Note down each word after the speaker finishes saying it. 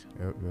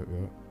Yep.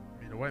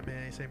 I mean, the white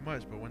man ain't say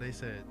much, but when they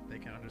said they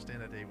can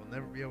understand that they will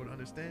never be able to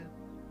understand,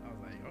 I was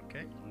like,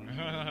 okay.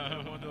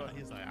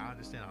 He's like, I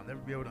understand. I'll never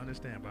be able to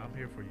understand, but I'm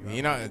here for you.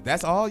 You know,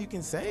 that's all you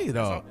can say,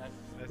 though.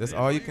 That's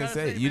all you can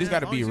say. You just got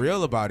to be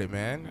real about it,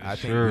 man. I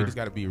think we just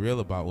got to be real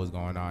about what's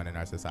going on in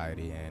our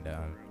society. And,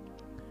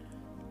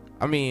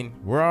 I mean,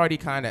 we're already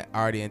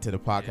into the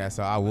podcast,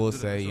 so I will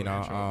say, you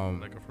know,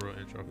 like a for real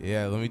intro.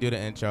 Yeah, let me do the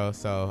intro.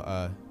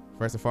 So,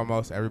 first and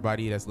foremost,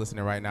 everybody that's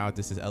listening right now,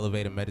 this is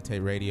Elevate and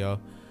Meditate Radio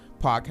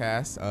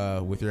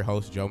podcast with your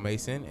host, Joe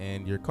Mason,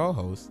 and your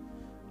co-host,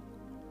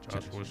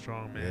 Joshua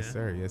Strong, man. Yes,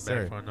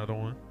 sir. Back for another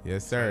one.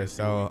 Yes, sir.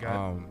 So,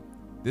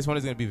 this one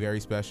is going to be very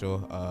special.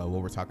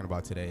 What we're talking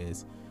about today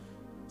is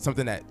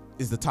something that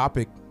is the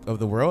topic of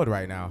the world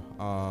right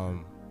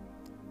now.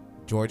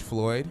 George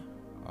Floyd,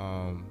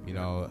 you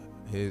know,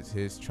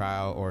 his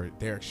trial, or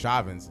Derek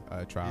Chauvin's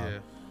trial,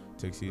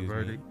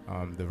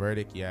 the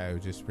verdict, it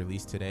was just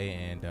released today,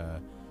 and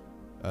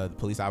the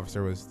police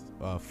officer was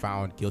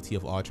found guilty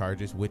of all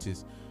charges, which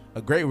is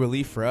a great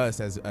relief for us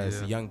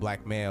as young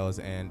black males.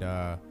 And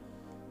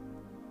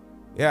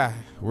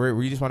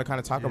we just want to kind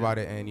of talk about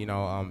it. And you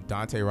know,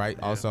 Daunte Wright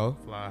also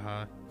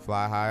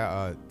fly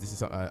high. This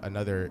is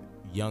another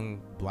young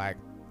black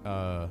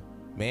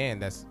man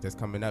that's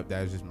coming up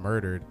that was just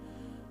murdered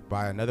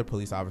by another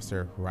police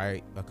officer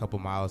right a couple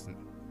miles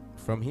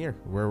from here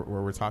where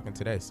we're talking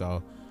today.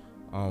 So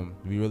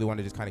we really want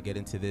to just kind of get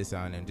into this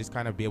and just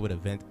kind of be able to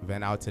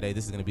vent out today.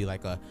 This is going to be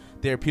like a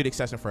therapeutic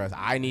session for us.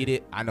 I need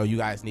it. I know you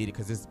guys need it,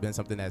 because this has been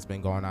something that's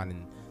been going on,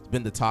 and it's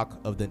been the talk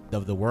of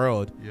the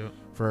world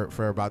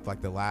for about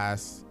like the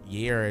last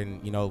year,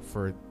 and you know,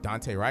 for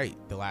Daunte Wright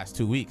the last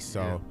 2 weeks.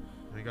 So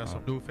we got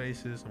some new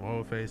faces, some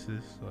old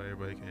faces, so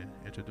everybody can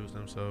introduce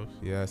themselves.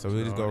 Yeah, so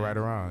we'll just go right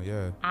around.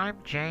 Yeah. I'm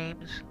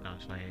James. No,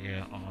 it's like,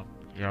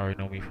 you already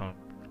know me from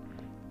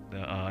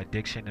the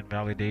addiction and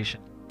validation.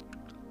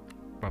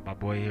 Brought my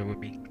boy here with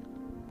me.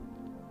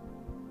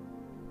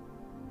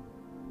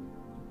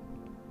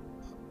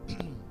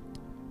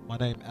 My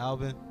name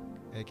Alvin,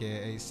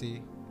 aka AC.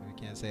 If you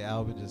can't say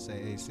Alvin, just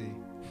say AC.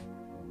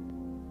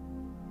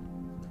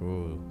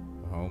 Cool,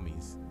 the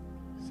homies.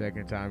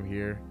 Second time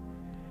here.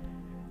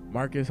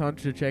 Marcus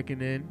Hunter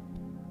checking in.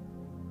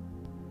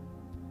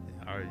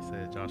 I already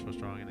said Joshua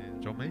Strong and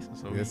then Joe Mason.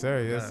 So yes,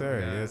 sir.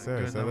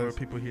 Good number of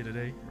people here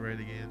today, ready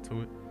to get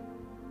into it.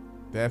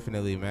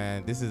 Definitely,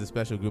 man. This is a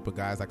special group of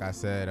guys. Like I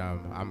said,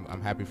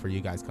 I'm happy for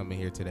you guys coming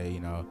here today. You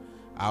know,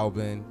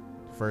 Alvin,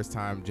 first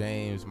time,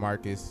 James,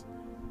 Marcus,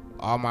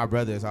 all my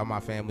brothers, all my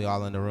family,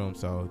 all in the room.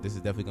 So this is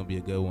definitely gonna be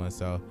a good one.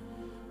 So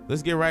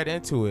let's get right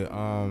into it.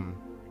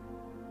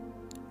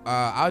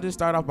 I'll just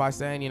start off by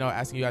saying, you know,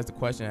 asking you guys the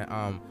question.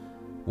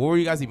 What were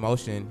you guys'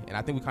 emotion? And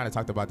I think we kind of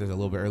talked about this a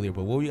little bit earlier,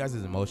 but what were you guys'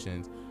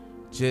 emotions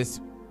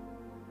just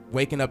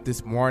waking up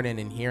this morning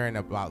and hearing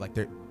about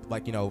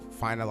you know,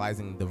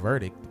 finalizing the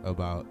verdict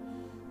about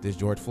this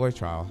George Floyd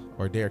trial,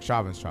 or Derek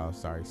Chauvin's trial,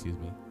 excuse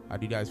me. How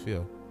do you guys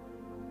feel?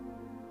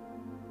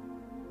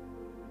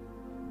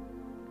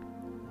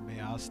 I mean,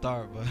 I'll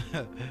start,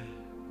 but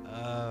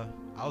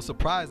I was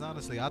surprised,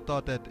 honestly. I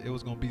thought that it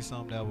was going to be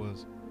something that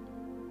was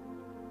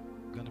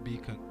going to be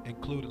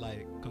concluded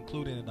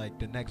in like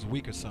the next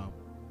week or something.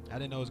 I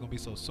didn't know it was going to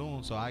be so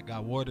soon, so I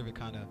got word of it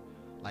kind of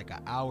like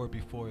an hour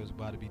before it was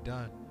about to be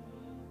done.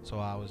 So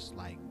I was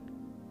like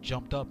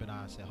jumped up and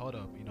I said, hold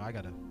up, you know, I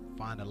got to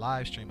find a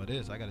live stream of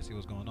this. I got to see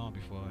what's going on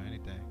before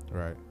anything.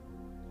 Right.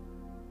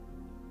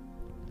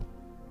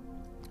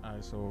 All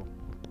right, so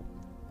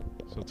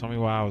tell me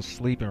why I was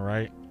sleeping,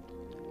 right?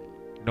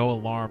 No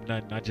alarm,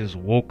 nothing. I just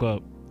woke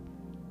up,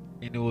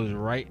 and it was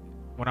right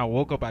when I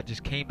woke up. I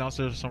just came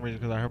downstairs for some reason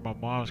because I heard my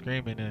mom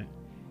screaming, and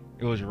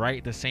it was right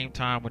at the same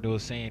time when they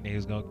was saying he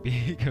was gonna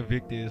be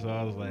convicted. So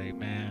I was like,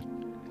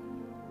 man,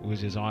 it was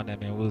just on that,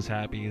 man. We was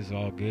happy. It's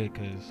all good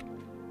because,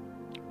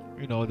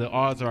 you know, the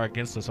odds are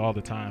against us all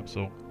the time.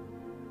 So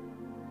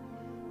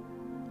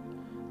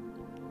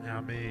yeah,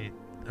 I mean,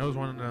 it was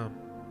one of them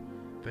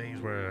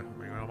things where,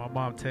 you know, my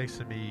mom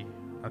texted me,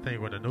 I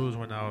think when the news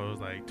went out, it was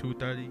like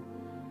 2:30,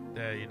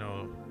 that, you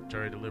know,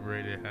 jury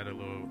deliberated, had a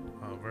little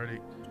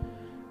verdict.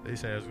 They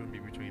said it was going to be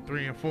between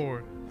 3 and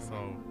 4.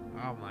 So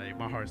I'm like,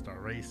 my heart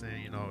started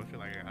racing, you know, I feel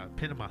like I got a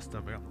pin in my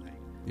stomach. I'm like,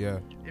 yeah,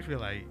 it feel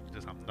like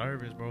just I'm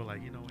nervous, bro.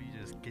 Like, you know, when you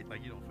just get,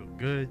 like, you don't feel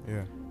good.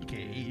 Yeah. You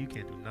can't eat, you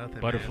can't do nothing.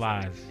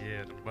 Butterflies. Like,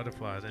 yeah, the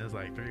butterflies. And it's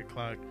like 3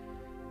 o'clock.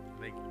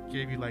 They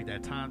gave you like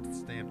that time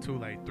stamp too,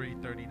 like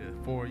 3:30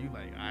 to 4. You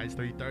like, all right, it's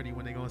 3:30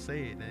 when they gonna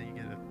say it. And then you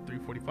get at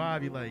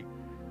 3:45. You like,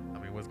 I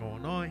mean, what's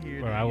going on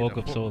here? Bro, I woke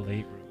up so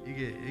late, bro.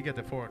 You get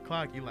to 4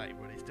 o'clock. You like,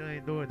 well, they still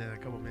ain't doing that. A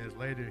couple minutes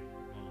later,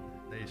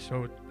 they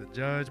showed the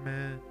judge,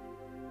 man.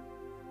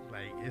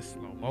 Like, it's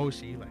slow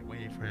motion. You like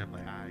waiting for him.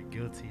 Like, all right,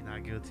 guilty,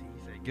 not guilty.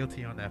 He said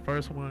guilty on that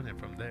first one, and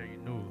from there you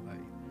knew. Like,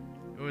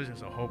 it was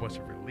just a whole bunch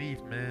of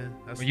relief, man.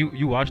 That's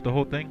you watched the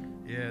whole thing?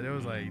 Yeah, there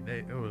was like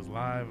it was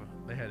live.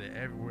 They had it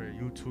everywhere,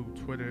 YouTube,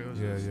 Twitter. It was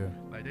just,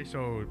 like, they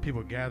showed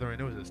people gathering.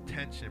 It was just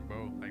tension,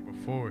 bro, like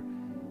before.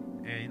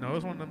 And, you know, it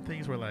was one of them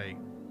things where, like,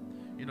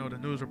 you know, the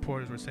news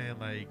reporters were saying,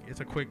 like, it's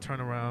a quick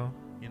turnaround.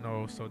 you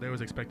know, so they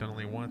was expecting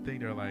only one thing.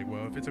 They're like,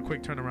 well, if it's a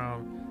quick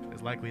turnaround,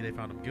 it's likely they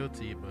found him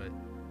guilty. But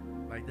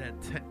like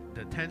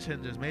the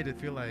tension just made it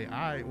feel like, all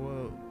right,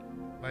 well,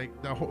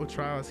 like the whole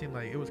trial seemed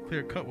like it was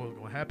clear cut what was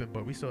going to happen,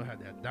 but we still had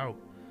that doubt,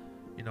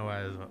 you know,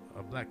 as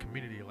a black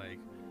community, like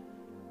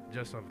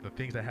just of the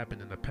things that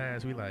happened in the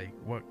past. We like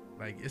what,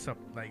 like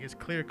it's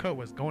clear cut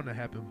what's going to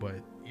happen, but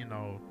you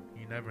know,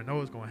 you never know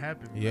what's going to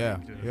happen. Yeah,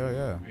 like,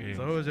 yeah.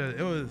 So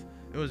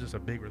it was just a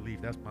big relief.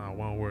 That's my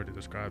one word to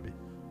describe it.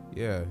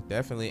 Yeah,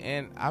 definitely.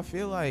 And I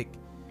feel like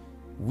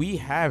we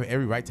have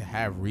every right to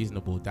have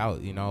reasonable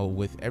doubt, you know,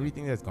 with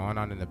everything that's gone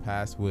on in the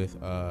past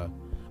with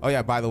oh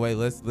yeah, by the way,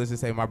 let's just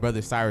say my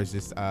brother Cyrus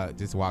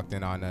just walked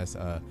in on us,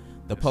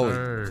 the poet.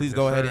 Sir. Please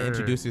go ahead and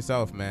introduce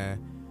yourself,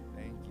 man.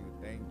 Thank you.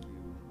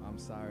 I'm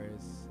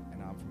Cyrus,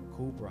 and I'm from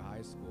Cooper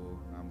High School.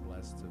 I'm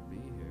blessed to be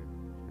here.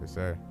 Yes,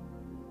 sir.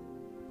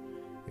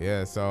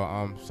 Yeah,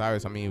 so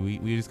Cyrus, I mean,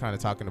 we just kind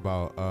of talking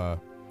about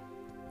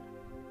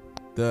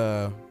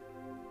the,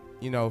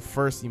 you know,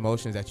 first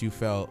emotions that you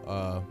felt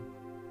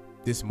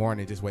this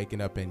morning, just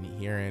waking up and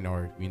hearing,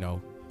 or you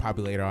know,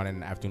 probably later on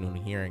in the afternoon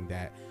hearing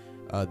that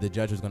the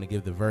judge was going to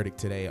give the verdict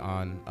today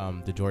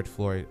on the George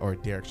Floyd or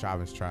Derek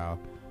Chauvin trial.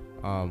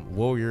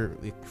 What were your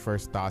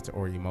first thoughts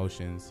or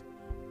emotions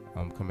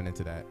coming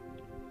into that?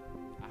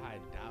 I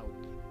had doubt.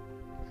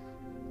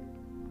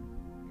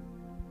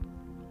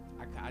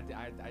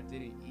 I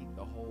didn't eat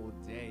the whole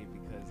day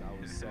because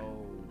I was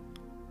so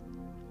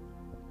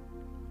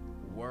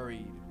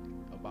worried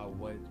about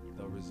what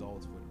the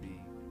results would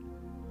be.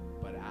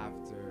 But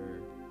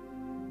after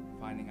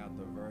finding out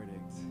the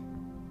verdict,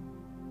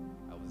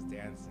 I was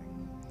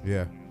dancing.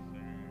 Yeah.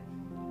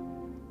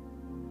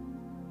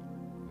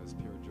 It was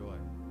pure joy.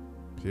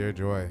 Pure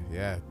joy.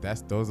 Yeah,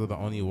 those are the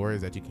only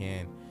words that you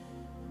can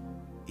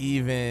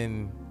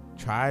even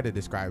try to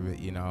describe it,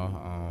 you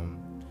know.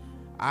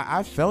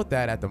 I felt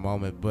that at the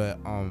moment, but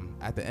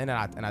at the end,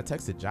 and I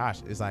texted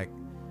Josh, it's like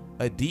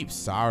a deep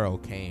sorrow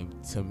came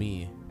to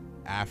me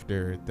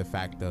after the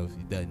fact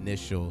of the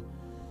initial,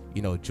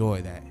 you know,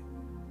 joy that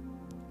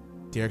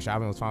Derek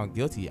Chauvin was found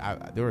guilty.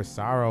 There was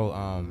sorrow,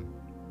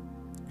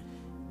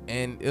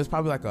 and it was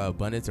probably like an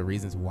abundance of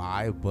reasons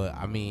why, but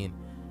I mean,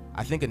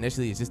 I think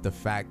initially it's just the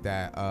fact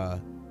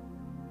that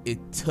it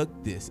took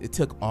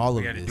all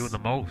of this. We had to do the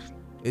most.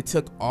 It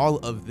took all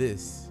of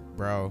this,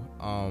 bro.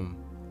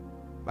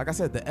 Like I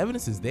said, the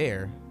evidence is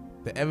there.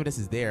 The evidence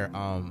is there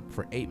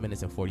for 8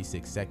 minutes and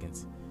 46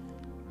 seconds.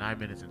 9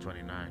 minutes and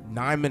 29.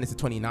 9 minutes and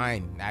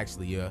 29,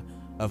 actually,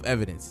 of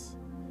evidence.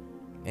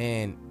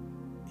 And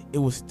it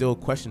was still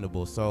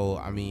questionable. So,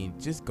 I mean,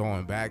 just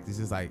going back, this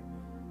is like,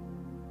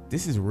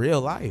 this is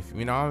real life.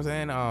 You know what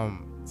I'm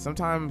saying?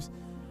 Sometimes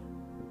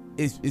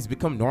it's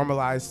become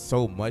normalized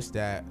so much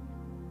that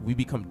we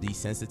become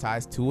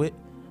desensitized to it.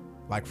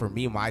 Like for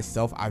me,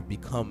 myself, I've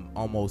become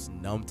almost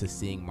numb to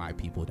seeing my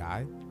people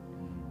die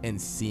and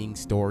seeing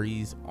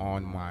stories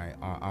on my,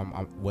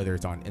 whether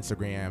it's on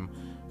Instagram,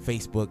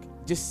 Facebook,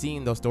 just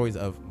seeing those stories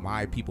of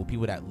my people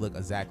that look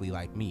exactly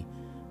like me,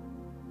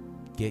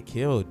 get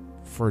killed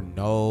for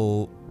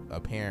no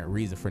apparent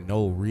reason, for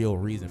no real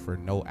reason, for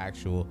no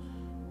actual,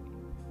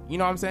 you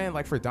know what I'm saying?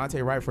 Like for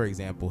Daunte Wright, for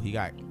example, he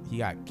got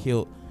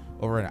killed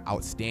over an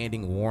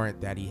outstanding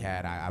warrant that he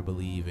had, I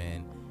believe,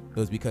 and it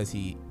was because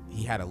he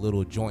had a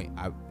little joint.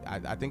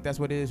 I think that's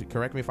what it is.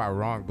 Correct me if I'm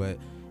wrong, but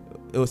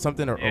it was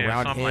something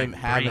around him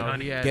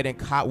like getting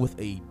caught with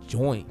a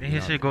joint. Then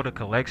he should go to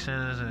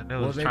collections, and it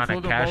was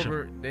trying to cash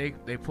him.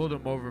 They pulled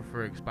him over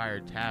for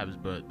expired tabs,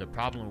 but the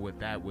problem with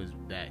that was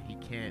that he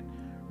can't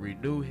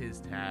renew his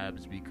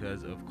tabs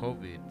because of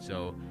COVID.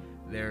 So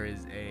there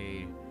is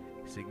a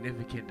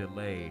significant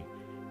delay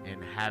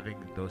in having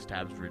those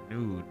tabs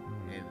renewed,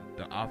 and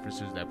the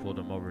officers that pulled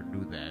him over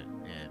knew that,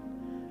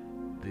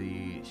 and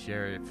the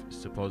sheriff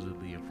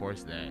supposedly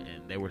enforced that,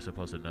 and they were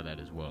supposed to know that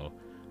as well.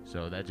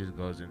 So that just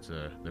goes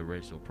into the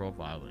racial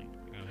profiling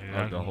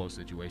of the whole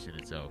situation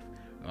itself.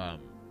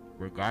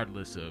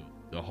 Regardless of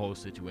the whole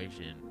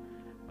situation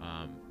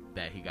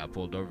that he got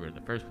pulled over in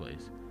the first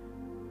place.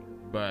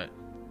 But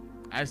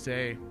I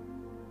say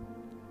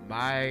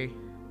my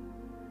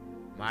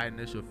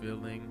initial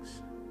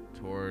feelings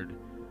toward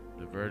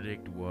the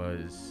verdict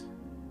was,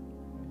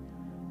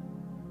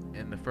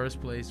 in the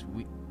first place,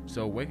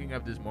 waking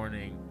up this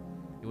morning,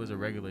 it was a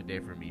regular day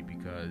for me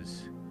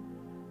because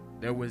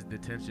there was the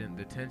tension.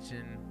 The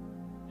tension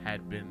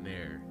had been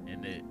there,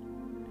 and it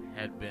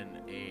had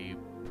been a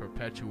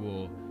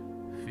perpetual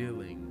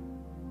feeling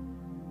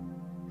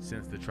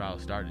since the trial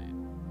started.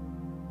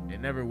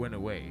 It never went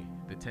away.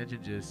 The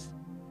tension just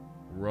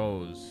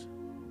rose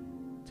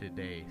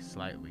today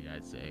slightly,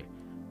 I'd say.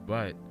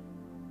 But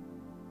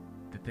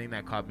the thing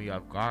that caught me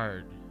off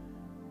guard,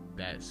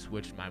 that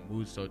switched my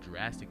mood so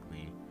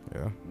drastically,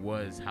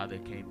 was how they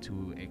came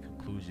to a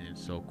conclusion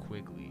so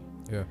quickly.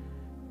 Yeah.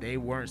 They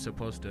weren't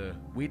supposed to,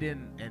 we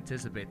didn't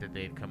anticipate that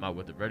they'd come out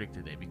with a verdict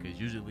today, because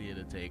usually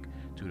it'll take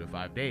 2 to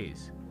 5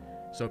 days.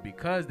 So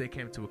because they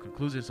came to a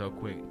conclusion so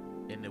quick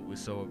and it was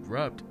so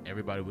abrupt,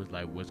 everybody was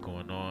like, what's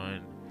going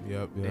on?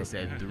 Yep. They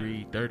said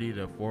 3:30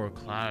 to 4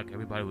 o'clock.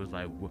 Everybody was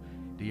like,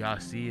 "Do y'all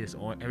see it's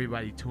on?"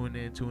 Everybody tune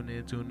in. Turn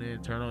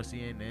on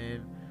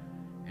CNN,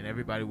 and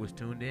everybody was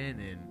tuned in,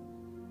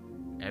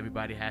 and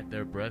everybody had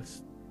their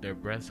breaths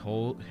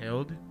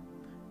held,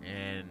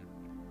 and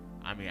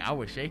I mean, I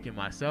was shaking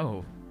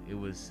myself. It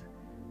was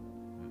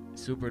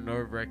super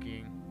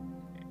nerve-wracking,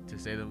 to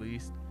say the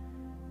least.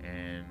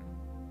 And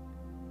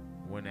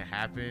when it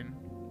happened,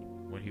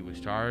 when he was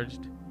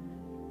charged,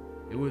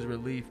 it was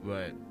relief,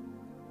 but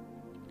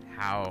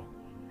how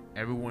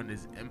everyone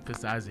is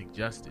emphasizing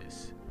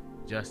justice.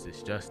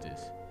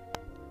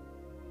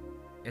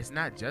 It's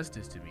not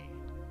justice to me.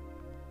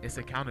 It's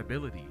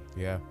accountability.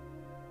 Yeah.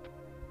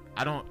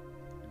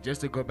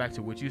 Just to go back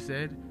to what you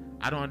said,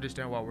 I don't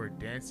understand why we're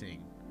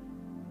dancing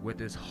with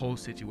this whole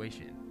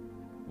situation.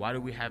 Why do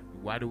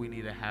we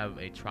need to have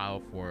a trial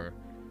for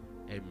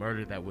a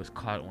murder that was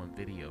caught on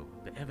video?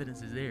 The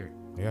evidence is there.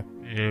 Yeah.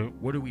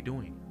 What are we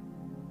doing?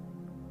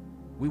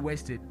 We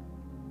wasted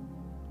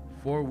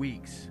 4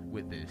 weeks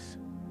with this.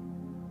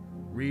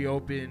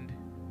 Reopened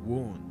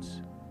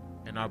wounds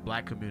in our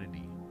black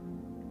community.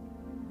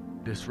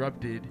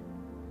 Disrupted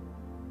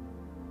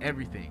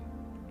everything.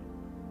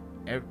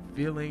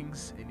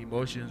 Feelings and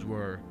emotions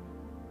were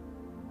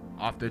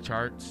off the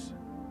charts,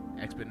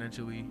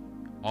 exponentially,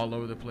 all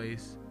over the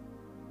place.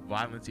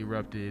 Violence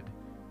erupted,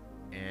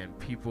 and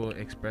people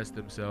expressed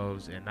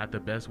themselves in not the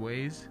best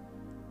ways,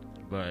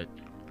 but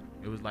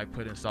it was like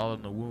putting salt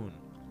in the wound.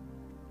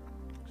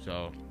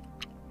 So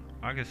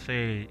I could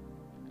say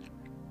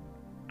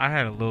I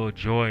had a little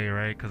joy,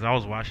 right? Because I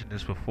was watching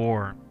this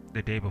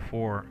the day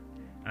before,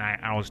 and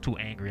I was too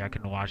angry. I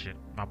couldn't watch it.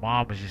 My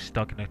mom was just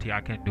stuck in the TV.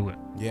 I couldn't do it.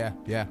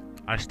 Yeah.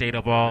 I stayed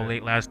up all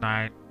late last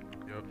night.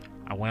 Yep.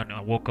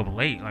 I woke up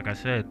late, like I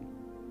said.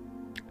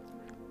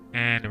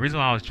 And the reason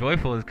why I was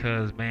joyful is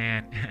because,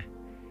 man,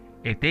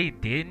 if they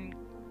didn't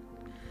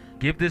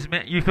give this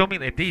man, you feel me?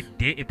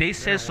 If they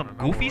said some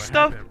goofy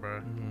stuff,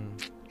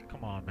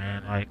 come on,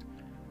 man. Like,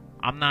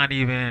 I'm not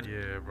even.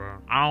 Yeah, bro.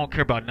 I don't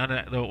care about none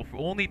of that. The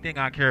only thing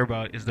I care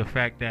about is the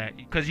fact that,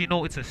 because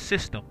it's a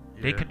system.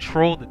 Yeah. They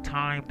control the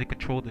time. They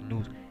control the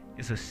news.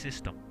 It's a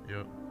system.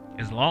 Yep.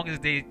 As long as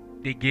they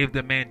give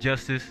the man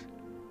justice,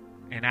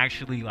 and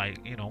actually,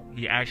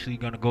 he actually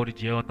gonna go to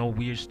jail. No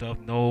weird stuff.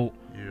 No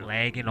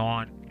lagging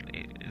on.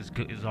 It's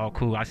good. It's all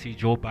cool. I see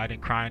Joe Biden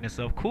crying and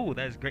stuff. Cool.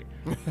 That's great.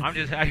 I'm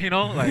just,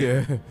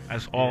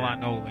 that's all I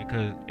know.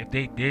 Because if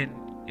they didn't,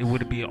 it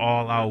would be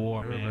all out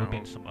war, man. It would have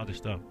been some other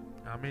stuff.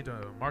 I mean,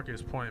 to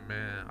Marcus' point,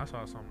 man, I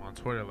saw something on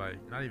Twitter, like,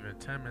 not even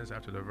 10 minutes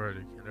after the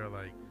verdict, and they're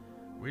like,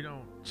 we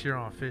don't cheer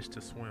on fish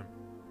to swim.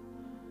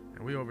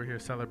 And we over here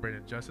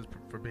celebrating justice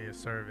for being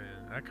served,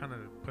 and that kind of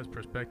puts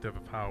perspective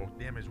of how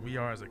damaged we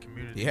are as a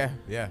community. Yeah.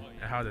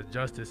 And how the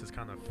justice is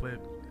kind of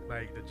flipped.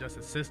 Like, the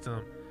justice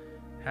system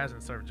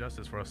hasn't served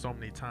justice for so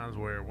many times,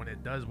 where when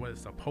it does what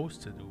it's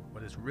supposed to do,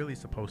 what it's really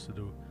supposed to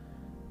do,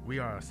 we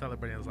are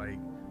celebrating as like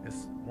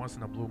it's once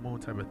in a blue moon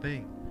type of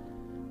thing.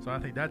 So I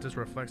think that just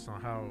reflects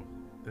on how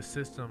the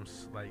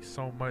system's like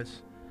so much,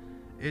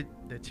 it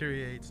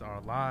deteriorates our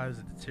lives,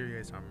 it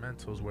deteriorates our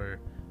mentals, where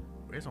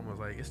it's almost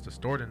like it's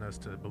distorting us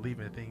to believe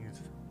in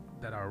things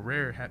that are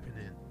rare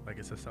happening, like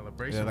it's a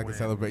celebration. Yeah, like a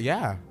celebration.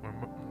 Yeah.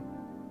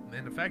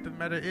 And the fact of the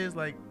matter is,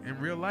 like, in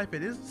real life,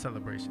 it is a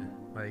celebration.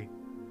 Like,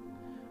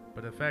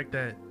 but the fact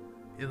that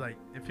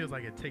it feels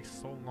like it takes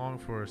so long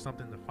for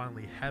something to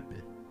finally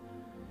happen.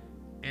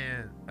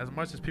 And as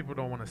much as people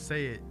don't want to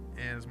say it,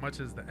 and as much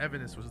as the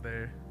evidence was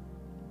there,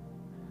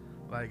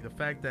 like the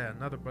fact that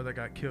another brother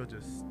got killed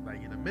just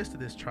like in the midst of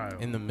this trial.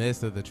 In the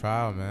midst of the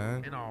trial,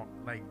 man. You know,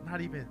 like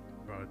not even,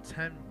 bro,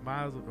 10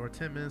 miles or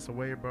 10 minutes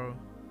away, bro.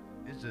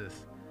 It's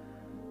just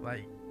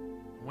like,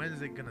 when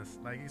is it gonna,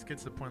 like, it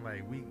gets to the point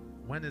like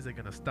when is it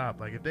gonna stop?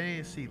 Like, if they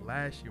ain't see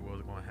last year what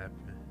was gonna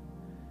happen,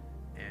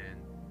 and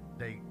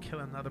they kill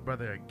another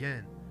brother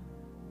again,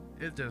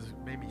 it just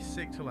made me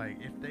sick to, like,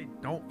 if they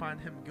don't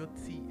find him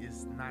guilty,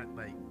 it's not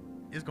like,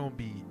 it's gonna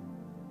be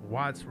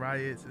Watts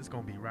riots, it's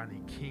gonna be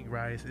Rodney King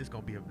riots, it's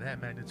gonna be of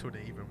that magnitude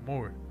and even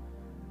more.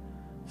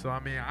 So I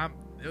mean,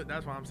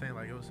 that's why I'm saying,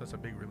 like, it was such a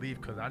big relief,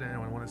 because I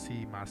didn't want to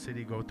see my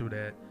city go through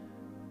that,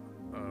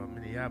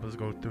 Minneapolis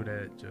go through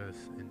that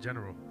just in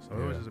general. So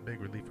it was just a big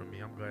relief for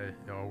me. I'm glad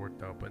it all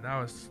worked out. But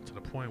now it's to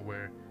the point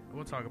where, and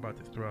we'll talk about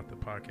this throughout the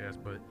podcast,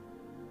 but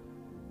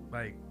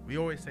like, we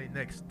always say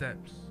next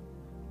steps,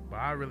 but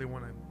I really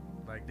want to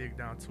like dig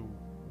down to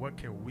what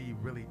can we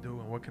really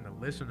do, and what can the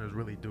listeners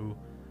really do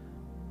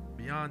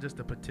beyond just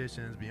the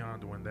petitions,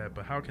 beyond doing that,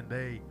 but how can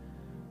they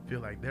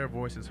feel like their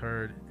voice is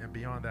heard, and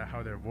beyond that,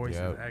 how their voice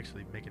is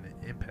actually making an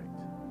impact.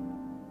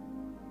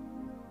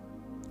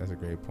 That's a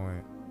great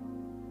point.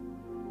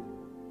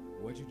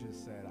 What you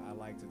just said, I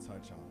like to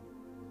touch on.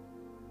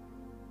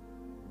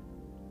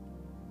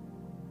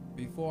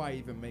 Before I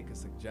even make a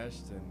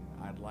suggestion,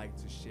 I'd like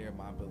to share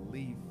my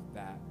belief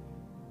that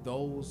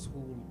those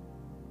who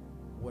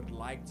would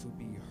like to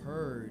be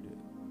heard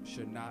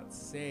should not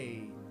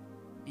say,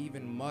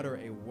 even mutter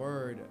a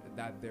word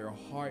that their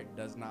heart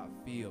does not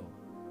feel.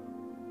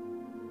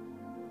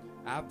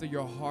 After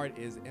your heart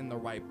is in the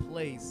right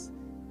place,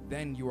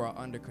 then you are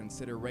under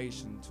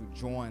consideration to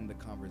join the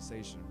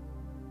conversation.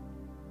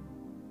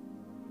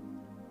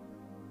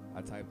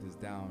 I typed this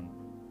down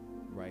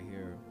right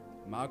here.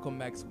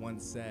 Malcolm X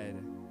once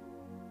said,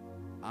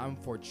 "I'm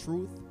for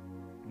truth,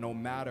 no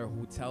matter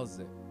who tells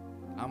it.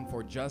 I'm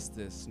for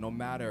justice, no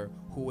matter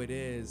who it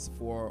is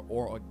for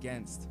or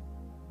against.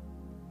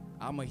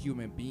 I'm a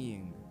human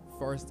being,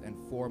 first and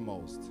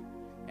foremost,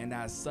 and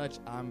as such,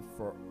 I'm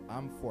for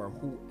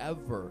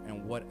whoever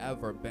and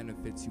whatever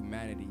benefits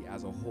humanity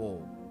as a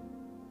whole."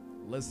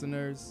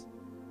 Listeners,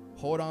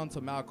 hold on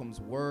to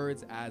Malcolm's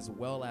words as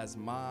well as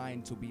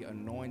mine to be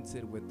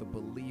anointed with the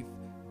belief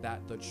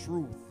that the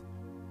truth,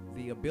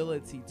 the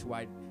ability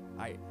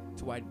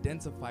to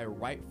identify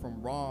right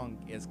from wrong,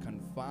 is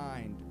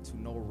confined to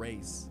no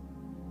race.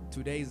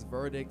 Today's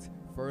verdict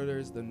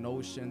furthers the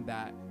notion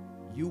that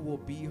you will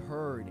be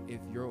heard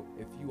if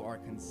you are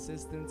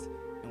consistent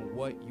in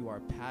what you are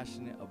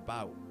passionate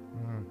about.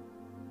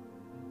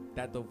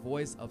 That the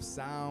voice of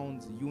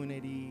sound,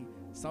 unity,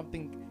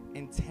 something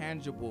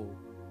intangible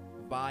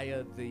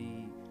via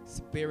the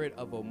spirit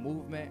of a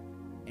movement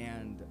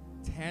and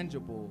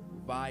tangible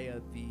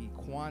via the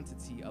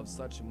quantity of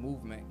such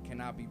movement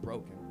cannot be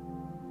broken.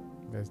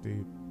 That's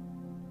deep.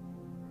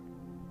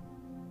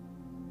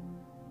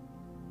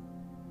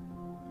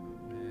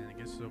 Man, it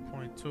gets to a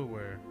point too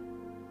where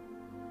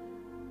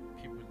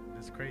people,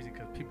 it's crazy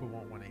because people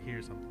won't want to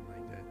hear something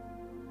like that.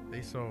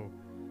 They so,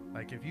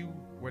 like if you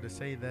were to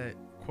say that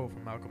quote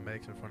from Malcolm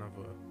X in front of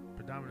a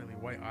predominantly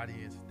white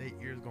audience, their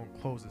ears gonna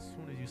close as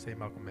soon as you say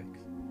Malcolm X.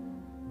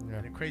 Yeah.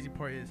 And the crazy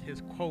part is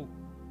his quote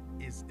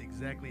is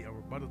exactly a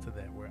rebuttal to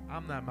that, where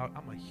I'm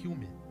a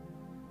human.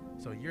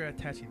 So you're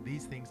attaching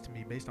these things to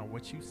me based on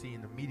what you see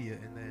in the media,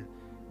 and then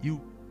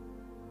you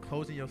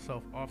closing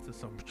yourself off to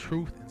some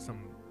truth and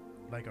some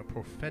like a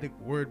prophetic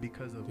word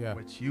because of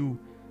what you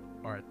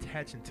are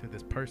attaching to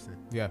this person.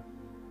 Yeah.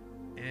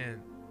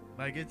 And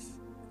like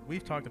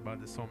we've talked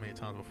about this so many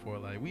times before.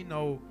 Like we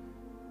know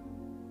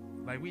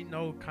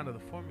kind of the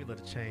formula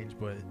to change,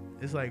 but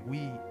it's like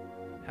we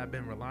have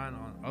been relying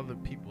on other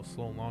people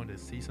so long to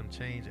see some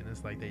change, and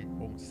it's like they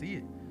won't see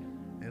it.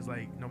 It's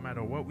like no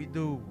matter what we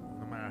do,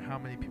 no matter how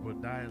many people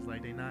die, it's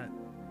like they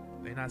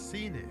not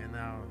seeing it. And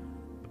now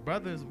the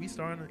brothers, we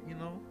starting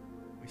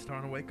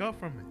to wake up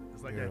from it.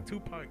 It's like that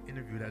Tupac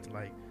interview that's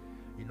like,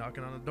 "You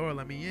knocking on the door,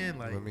 let me in."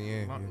 Like, let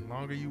me in.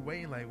 Longer you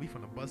waiting, like we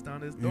finna bust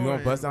down this door. You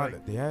gonna bust down?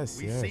 Like, Yes.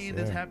 We seen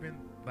this happen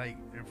like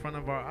in front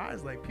of our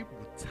eyes. Like people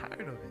were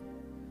tired of it,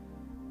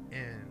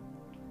 and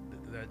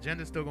the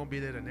agenda's still gonna be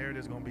there, the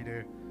narrative's gonna be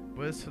there,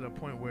 but it's to the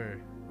point where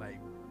like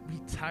we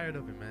tired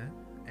of it, man.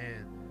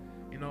 And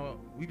you know,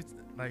 we be,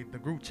 like the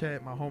group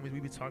chat, my homies, we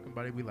be talking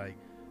about it. We like,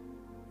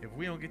 if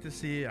we don't get to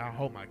see it, I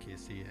hope my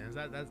kids see it. And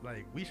that's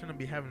like, we shouldn't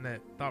be having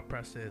that thought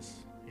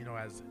process, you know,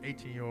 as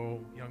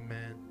 18-year-old young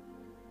men,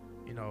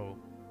 you know,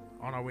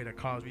 on our way to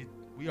college.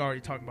 We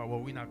already talking about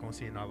what we not gonna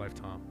see in our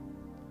lifetime.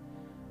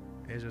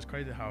 And it's just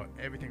crazy how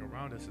everything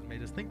around us has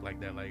made us think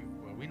like that. Like,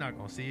 well, we not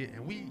gonna see it,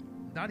 and we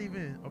not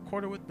even a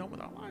quarter done with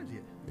our lives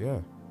yet.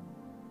 Yeah.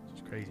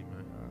 It's crazy,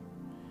 man.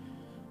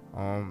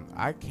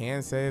 I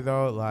can say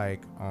though,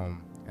 like,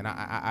 and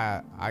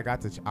I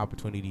got the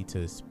opportunity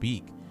to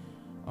speak,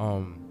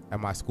 at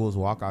my school's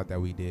walkout that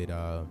we did.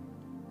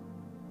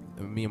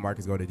 Me and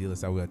Marcus go to De La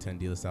Salle. We attend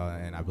De La Salle,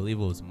 and I believe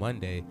it was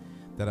Monday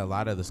that a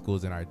lot of the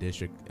schools in our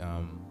district,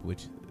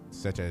 which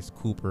such as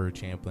Cooper,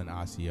 Champlin,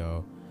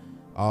 Osseo,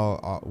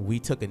 we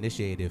took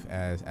initiative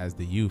as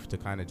the youth to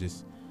kind of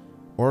just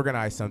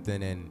organize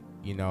something and,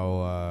 you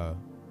know,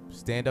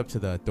 stand up to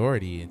the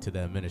authority and to the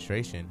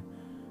administration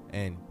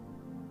and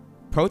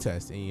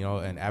protest and, you know,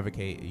 and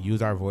advocate,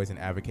 use our voice and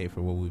advocate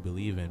for what we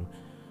believe in.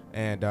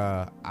 And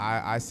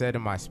I said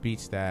in my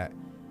speech that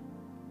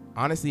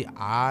honestly,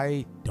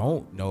 I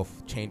don't know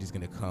if change is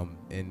going to come.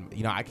 And,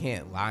 you know, I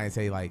can't lie and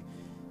say like,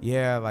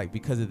 yeah, like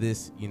because of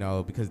this, you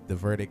know, because of the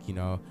verdict, you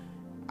know,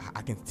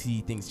 I can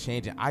see things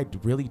changing. I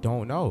really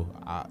don't know.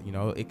 You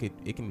know, it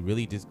can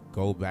really just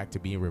go back to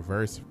being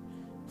reversed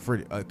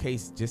for a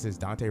case just as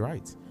Dante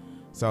writes.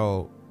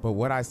 So, but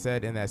what I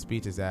said in that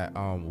speech is that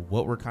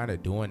what we're kind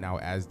of doing now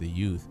as the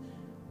youth,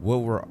 what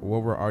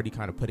we're already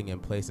kind of putting in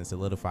place and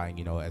solidifying,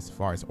 you know, as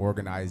far as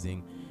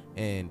organizing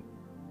and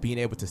being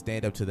able to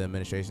stand up to the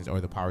administrations or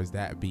the powers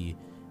that be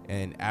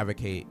and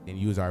advocate and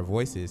use our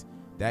voices,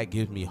 that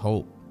gives me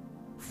hope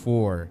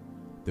for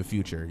the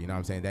future. You know what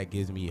I'm saying? That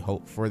gives me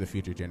hope for the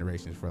future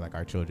generations, for like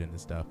our children and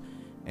stuff.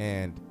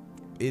 And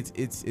it's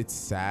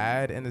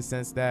sad in the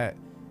sense that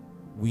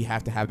we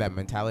have to have that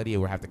mentality,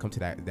 and we have to come to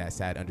that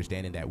sad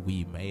understanding that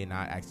we may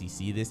not actually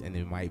see this and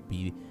it might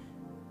be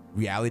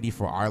reality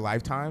for our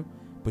lifetime,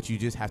 but you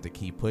just have to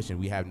keep pushing.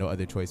 We have no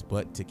other choice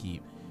but to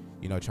keep,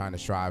 you know, trying to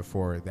strive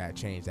for that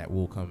change that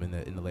will come in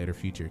the later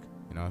future,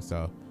 you know.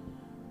 So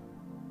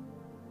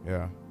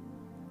yeah.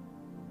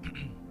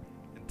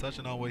 And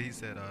touching on what he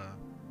said,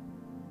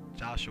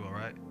 Joshua,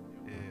 right?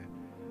 Yeah.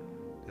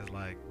 It's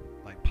like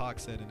Pac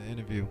said in the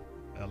interview,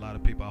 a lot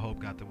of people I hope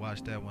got to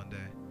watch that one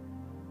day.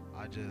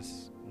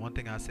 One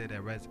thing I say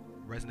that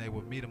resonated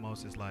with me the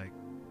most is like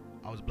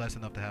I was blessed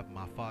enough to have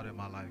my father in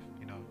my life.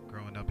 You know,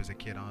 growing up as a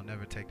kid, I'll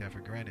never take that for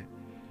granted.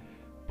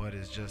 But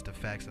it's just the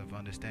facts of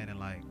understanding,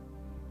 like,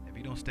 if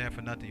you don't stand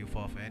for nothing, you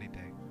fall for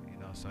anything. You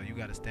know, so you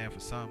got to stand for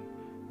something,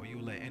 or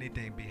you let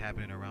anything be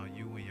happening around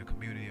you and your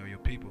community or your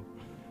people.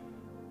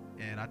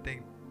 And I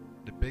think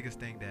the biggest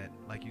thing that,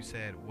 like you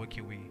said, what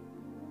can we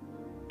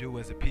do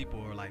as a people,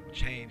 or like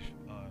change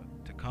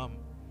to come?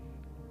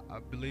 I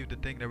believe the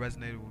thing that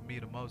resonated with me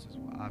the most is,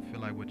 I feel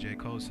like what J.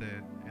 Cole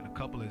said in a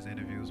couple of his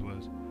interviews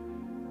was,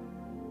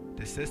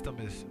 the system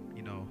is,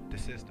 you know, the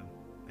system,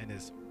 and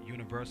it's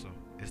universal.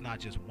 It's not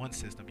just one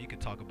system. You can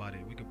talk about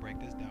it. We could break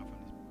this down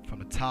from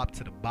the top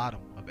to the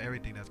bottom of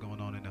everything that's going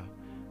on in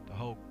the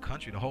whole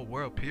country, the whole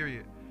world,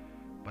 period.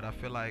 But I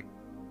feel like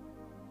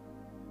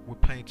we're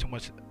paying too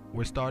much.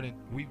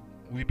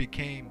 We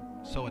became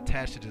so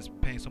attached to just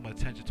paying so much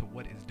attention to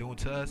what it's doing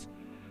to us,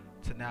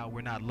 to now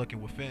we're not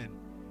looking within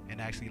and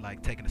actually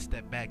like taking a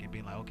step back and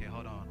being like, okay,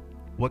 hold on,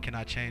 what can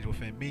I change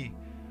within me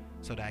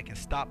so that I can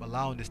stop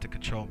allowing this to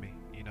control me,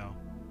 you know?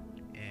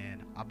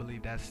 And I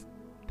believe that's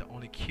the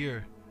only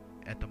cure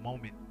at the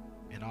moment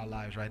in our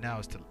lives right now,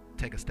 is to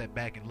take a step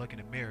back and look in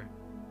the mirror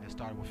and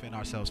start within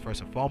ourselves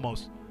first and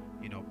foremost,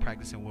 you know,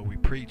 practicing what we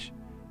preach,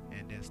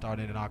 and then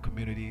starting in our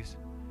communities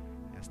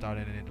and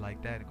starting it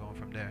like that and going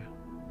from there.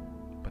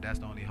 But that's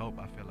the only hope,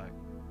 I feel like.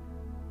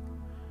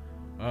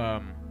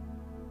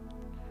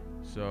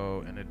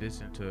 So in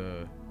addition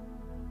to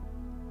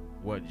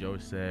what Joe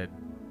said,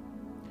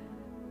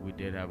 we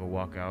did have a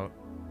walkout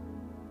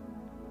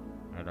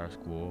at our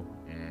school,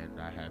 and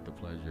I had the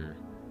pleasure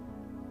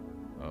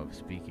of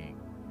speaking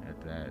at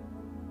that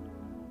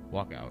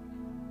walkout.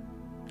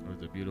 It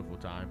was a beautiful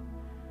time,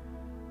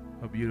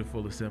 a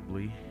beautiful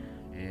assembly,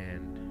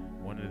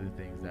 and one of the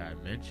things that I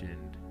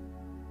mentioned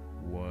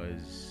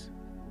was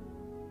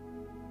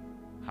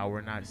how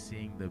we're not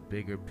seeing the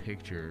bigger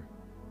picture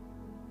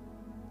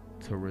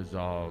to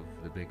resolve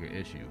the bigger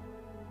issue.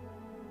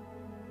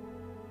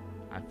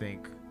 I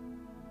think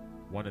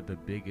one of the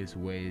biggest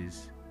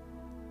ways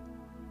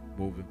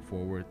moving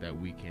forward that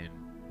we can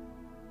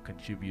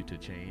contribute to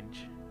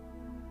change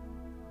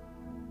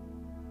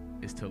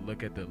is to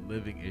look at the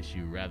living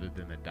issue rather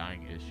than the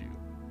dying issue,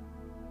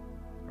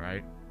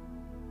 right?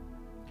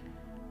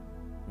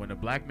 When a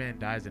black man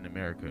dies in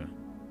America,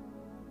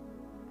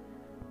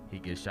 he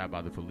gets shot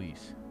by the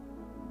police.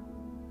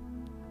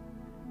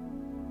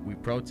 We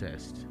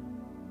protest.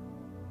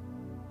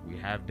 We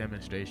have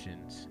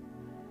demonstrations.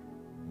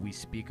 We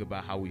speak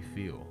about how we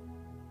feel.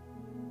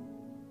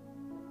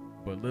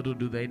 But little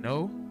do they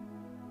know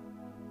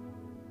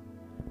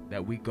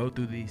that we go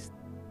through these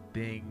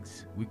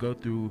things, we go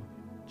through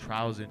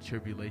trials and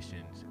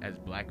tribulations as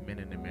black men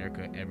in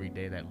America every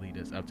day that lead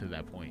us up to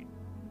that point.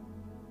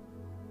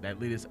 That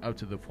lead us up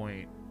to the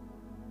point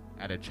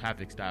at a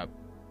traffic stop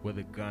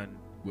with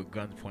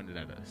guns pointed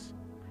at us.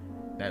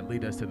 That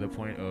lead us to the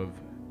point of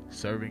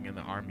serving in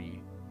the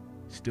army,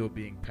 still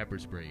being pepper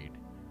sprayed,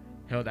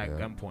 held at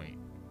gunpoint.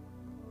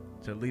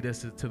 To lead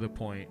us to the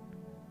point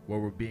where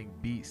we're being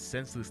beat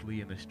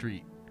senselessly in the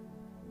street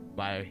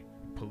by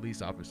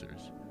police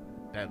officers.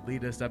 That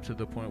lead us up to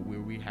the point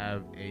where we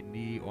have a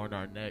knee on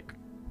our neck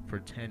for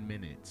 10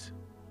 minutes,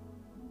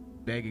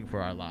 begging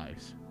for our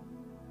lives.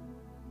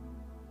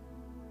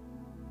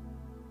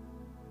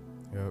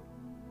 Yep.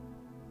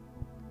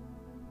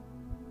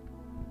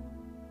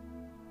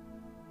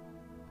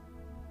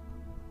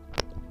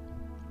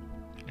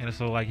 And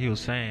so, like he was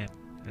saying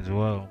as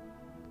well,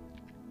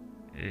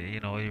 you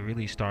know, it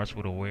really starts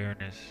with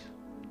awareness,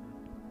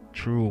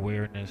 true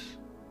awareness,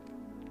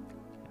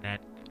 and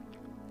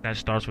that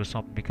starts with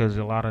something, because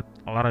a lot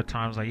of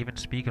times, like even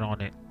speaking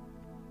on it,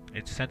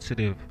 it's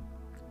sensitive.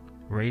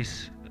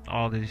 Race,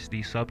 all these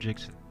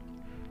subjects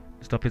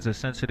and stuff is a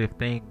sensitive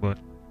thing, but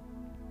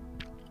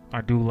I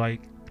don't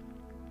like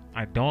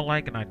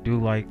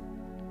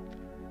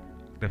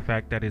the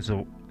fact that it's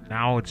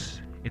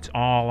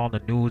all on the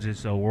news.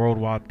 It's a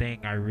worldwide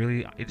thing.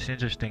 It's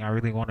interesting. I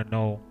really want to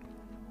know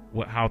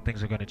how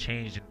things are going to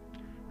change. And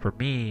for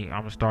me,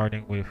 I'm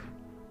starting with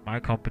my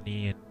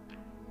company and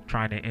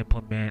trying to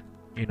implement,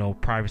 you know,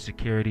 private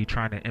security,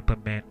 trying to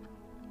implement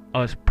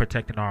us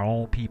protecting our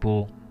own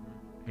people,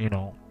 you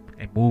know,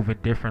 and moving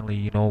differently.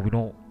 You know,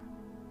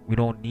 we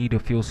don't need to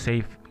feel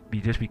safe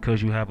just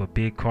because you have a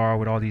big car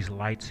with all these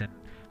lights and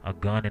a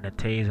gun and a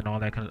tase and all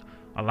that kind of.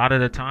 A lot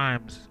of the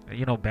times,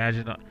 you know,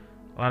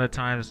 a lot of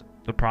times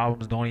the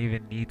problems don't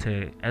even need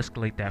to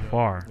escalate that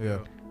far. Yeah.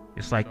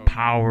 It's like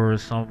power or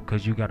something,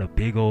 because you got a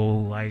big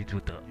old light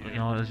with the, you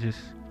know, it's just,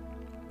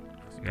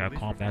 you gotta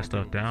calm that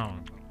stuff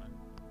down.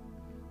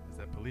 It's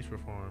that police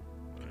reform.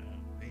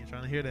 They ain't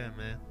trying to hear that,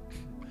 man.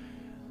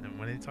 And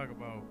when they talk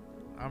about,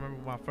 I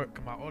remember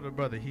my older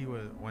brother, he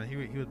was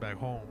back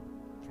home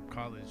from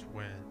college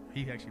when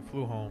he actually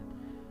flew home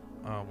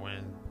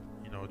when,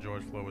 you know,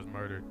 George Floyd was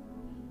murdered.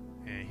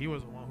 And he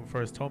was the one who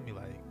first told me,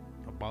 like,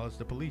 abolish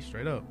the police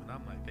straight up. And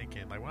I'm like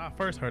thinking, like, when I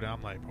first heard it,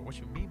 I'm like, bro, what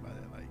you mean by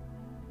that? Like,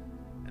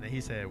 and then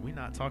he said, we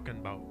not talking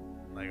about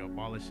like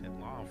abolishing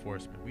law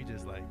enforcement. We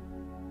just like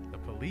the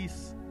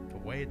police, for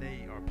way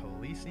they are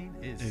policing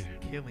is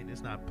killing.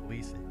 It's not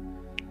policing.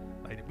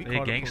 Like we They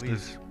call the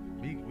gangsters.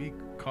 police. We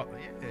call.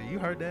 Yeah, you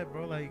heard that,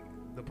 bro. Like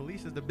the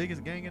police is the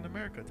biggest gang in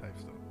America, type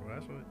stuff, bro.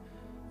 That's what.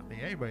 I mean,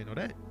 everybody know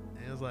that.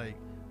 And it's like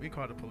we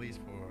call the police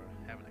for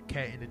having a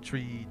cat in the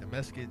tree,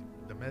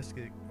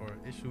 domestic or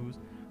issues.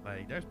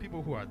 Like there's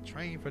people who are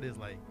trained for this.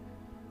 Like,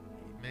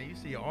 man, you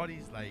see all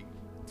these like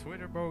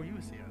Twitter, bro. You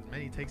see as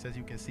many takes as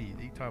you can see.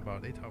 They talk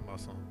about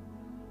something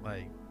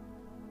like,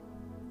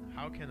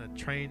 how can a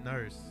trained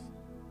nurse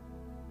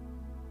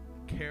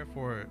care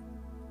for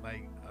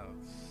like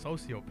a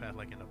sociopath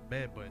like in a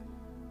bed, but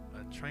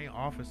a trained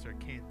officer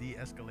can't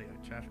de-escalate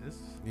a traffic?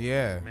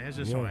 Man, it's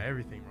just showing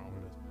everything wrong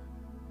with us.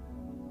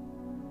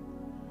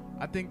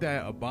 I think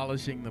that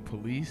abolishing the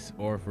police,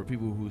 or for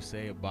people who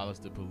say abolish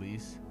the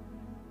police,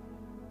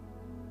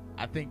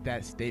 I think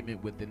that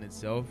statement within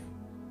itself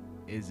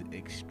is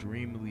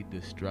extremely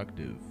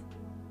destructive.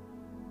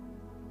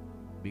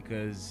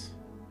 Because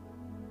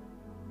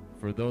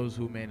for those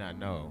who may not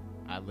know,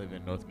 I live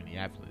in North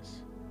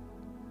Minneapolis.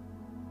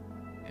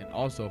 And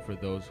also for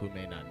those who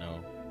may not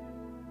know,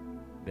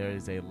 there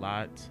is a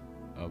lot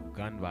of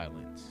gun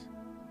violence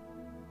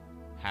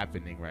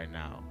happening right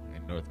now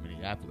in North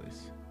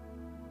Minneapolis.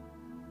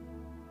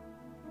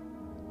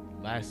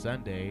 Last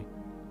Sunday,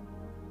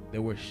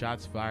 there were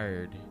shots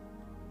fired,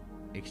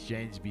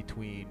 exchanged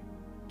between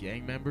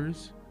gang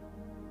members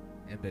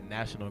and the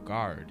National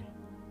Guard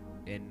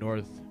in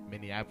North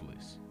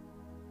Minneapolis.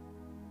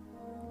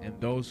 And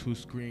those who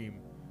scream,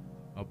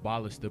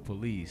 abolish the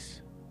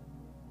police,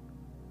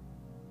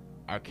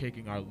 are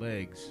kicking our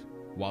legs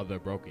while they're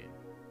broken.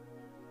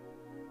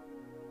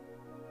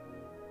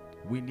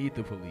 We need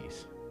the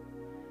police.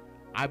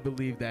 I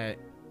believe that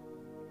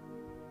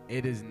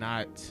it is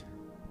not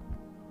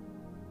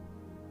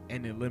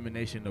an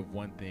elimination of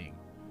one thing.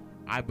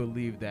 I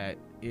believe that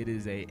it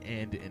is a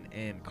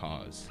end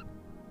cause.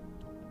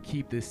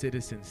 Keep the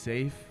citizens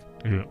safe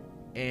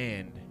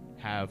and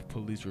have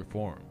police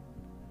reform.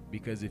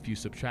 Because if you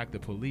subtract the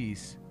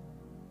police,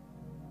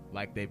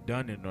 like they've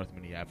done in North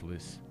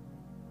Minneapolis,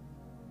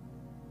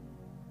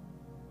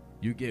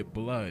 you get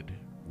blood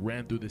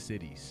ran through the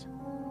cities.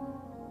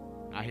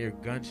 I hear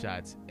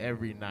gunshots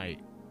every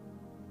night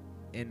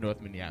in North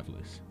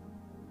Minneapolis.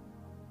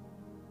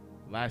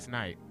 Last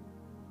night,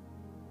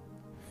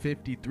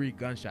 53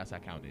 gunshots I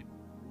counted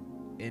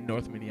in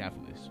North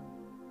Minneapolis.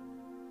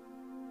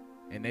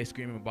 And they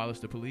scream abolish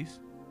the police?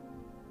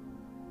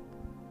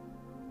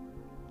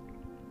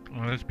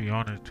 Well, let's be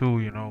honest too,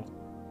 you know.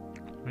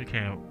 We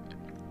can't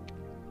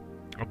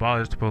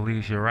abolish the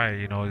police, you're right,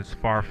 you know, it's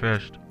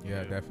far-fetched.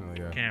 Yeah,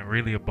 definitely, yeah. Can't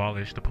really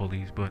abolish the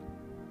police, but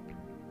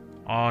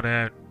all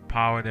that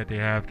power that they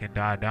have can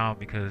die down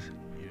because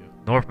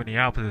North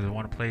Minneapolis is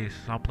one place.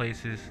 Some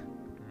places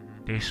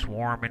they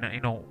swarm and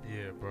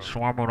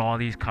swarm with all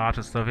these cops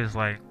and stuff. It's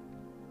like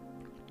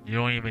you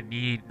don't even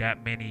need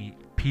that many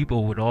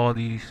people with all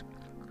these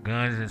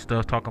guns and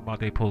stuff talking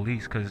about their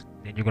police, because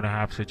then you're gonna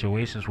have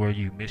situations where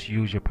you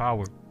misuse your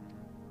power.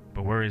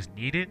 But where it's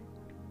needed,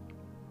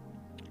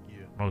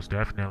 most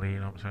definitely, you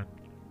know what I'm saying.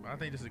 I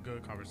think this is a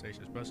good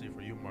conversation, especially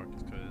for you,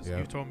 Marcus, because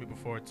you told me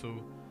before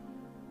too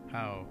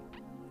how,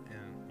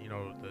 and you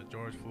know, the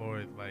George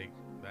Floyd, like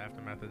the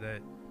aftermath of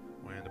that,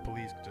 when the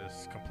police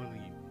just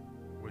completely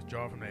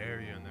withdraw from the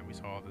area and then we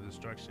saw all the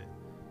destruction.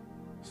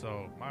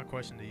 So my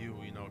question to you,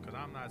 you know, because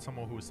I'm not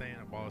someone who's saying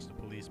abolish the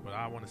police, but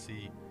I want to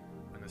see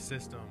a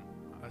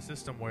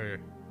system where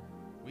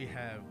we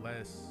have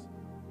less,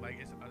 like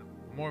it's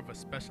more of a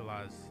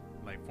specialized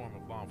like form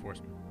of law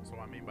enforcement. So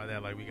I mean by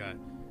that, like we got,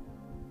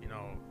 you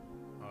know,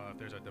 if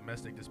there's a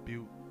domestic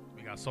dispute,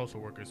 we got social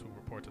workers who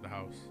report to the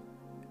house.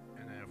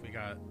 And then if we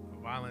got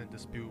a violent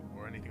dispute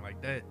or anything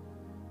like that,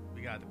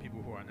 we got the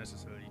people who are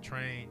necessarily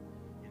trained,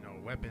 you know,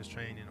 weapons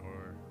training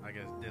or I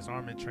guess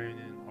disarmament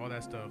training, all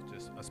that stuff,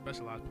 just a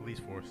specialized police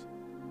force.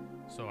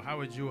 So how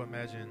would you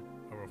imagine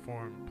a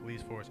reformed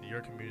police force in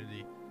your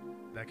community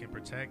that can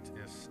protect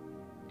and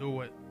do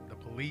what the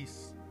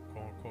police,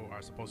 quote unquote,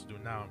 are supposed to do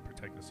now and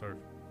protect and serve?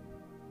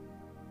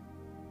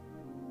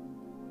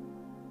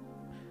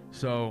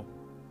 So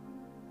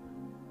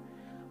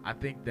I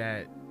think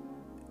that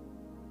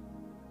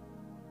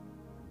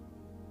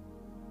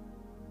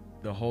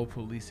the whole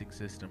policing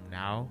system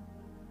now,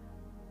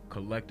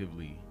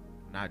 collectively,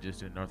 not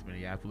just in North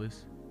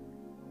Minneapolis,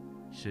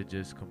 should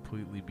just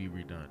completely be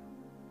redone.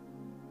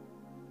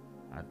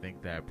 I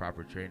think that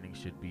proper training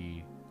should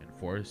be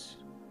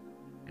enforced,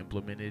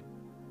 implemented,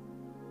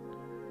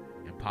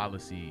 and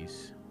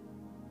policies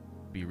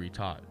be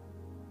retaught.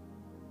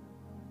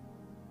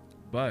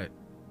 But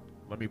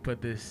let me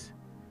put this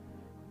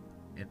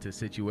into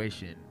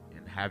situation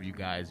and have you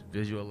guys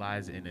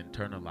visualize and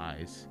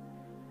internalize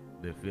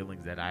the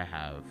feelings that I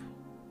have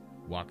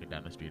walking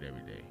down the street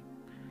every day.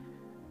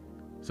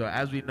 So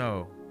as we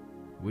know,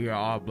 we are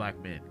all black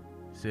men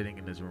sitting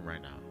in this room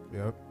right now.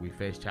 Yep. We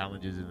face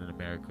challenges in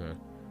America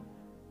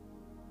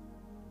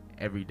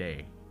every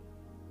day.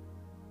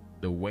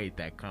 The weight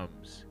that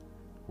comes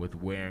with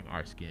wearing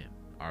our skin,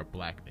 our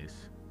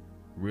blackness,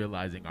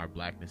 realizing our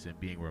blackness and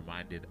being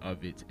reminded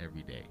of it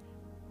every day.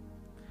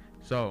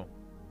 So,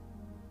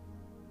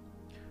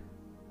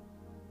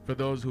 for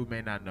those who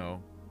may not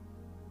know,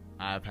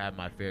 I've had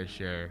my fair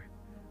share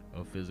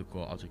of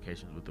physical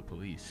altercations with the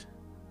police.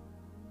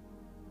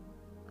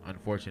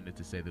 Unfortunate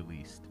to say the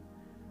least.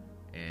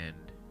 And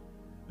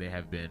they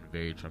have been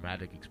very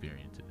traumatic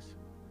experiences.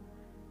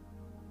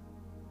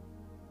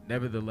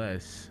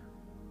 Nevertheless,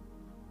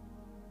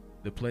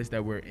 the place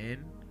that we're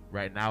in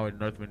right now in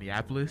North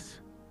Minneapolis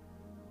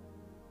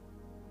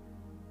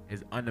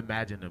is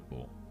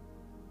unimaginable.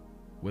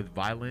 With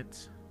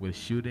violence, with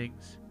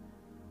shootings,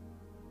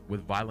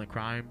 with violent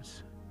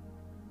crimes,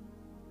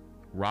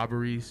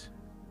 robberies,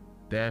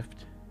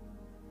 theft,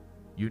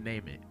 you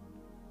name it.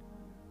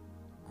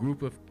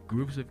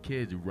 Groups of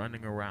kids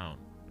running around,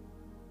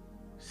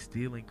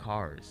 stealing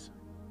cars.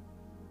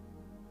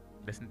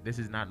 This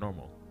is not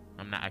normal.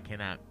 I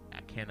cannot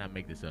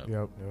make this up.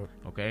 Yep.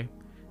 Okay?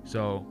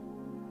 So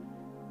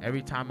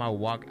every time I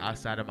walk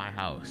outside of my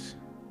house,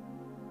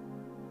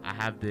 I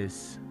have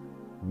this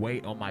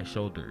weight on my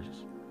shoulders.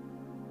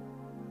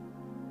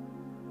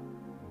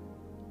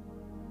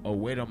 A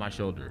weight on my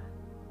shoulder,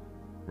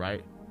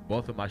 right?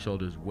 Both of my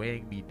shoulders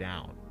weighing me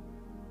down.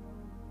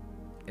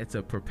 It's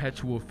a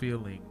perpetual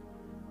feeling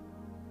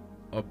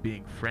of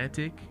being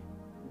frantic,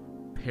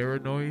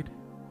 paranoid,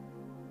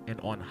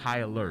 and on high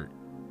alert.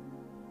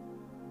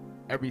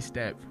 Every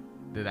step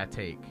that I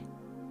take,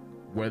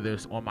 whether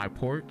it's on my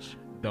porch,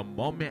 the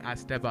moment I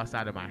step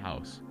outside of my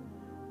house,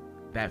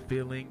 that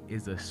feeling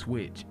is a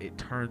switch. It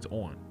turns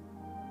on.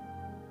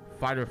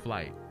 Fight or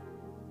flight.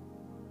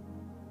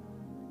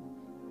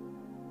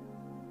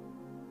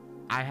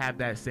 I have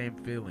that same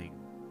feeling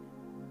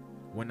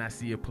when I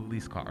see a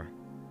police car.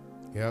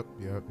 Yep.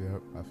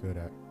 I feel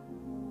that.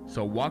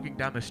 So walking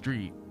down the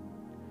street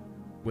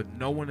with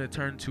no one to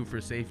turn to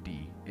for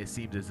safety, it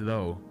seems as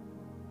though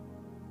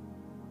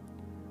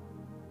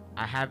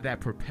I have that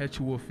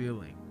perpetual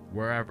feeling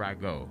wherever I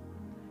go,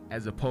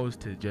 as opposed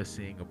to just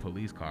seeing a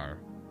police car,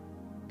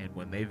 and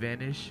when they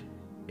vanish,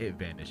 it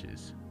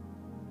vanishes.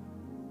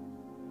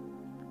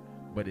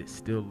 But it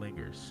still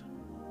lingers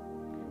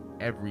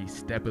every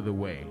step of the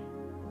way.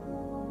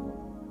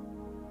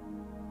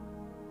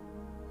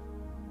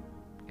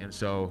 And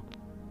so,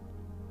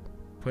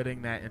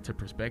 putting that into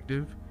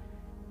perspective,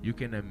 you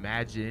can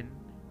imagine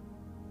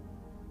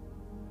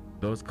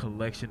those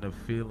collection of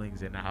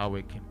feelings and how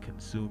it can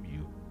consume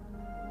you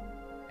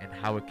and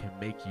how it can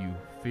make you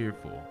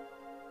fearful.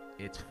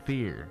 It's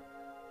fear.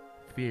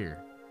 Fear.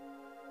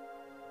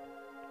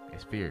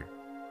 It's fear.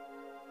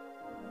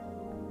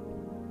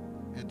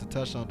 And to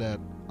touch on that,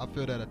 I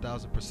feel that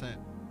 1,000%.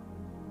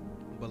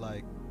 But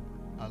like,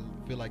 I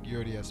feel like you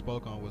already had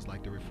spoke on was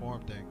like the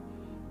reform thing.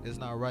 It's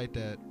not right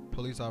that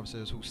police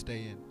officers who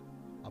stay in,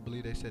 I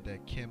believe they said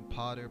that Kim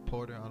Porter,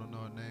 I don't know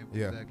her name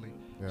exactly.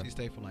 Yeah. She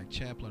stayed from like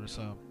Champlin or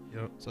something.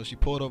 Yep. So she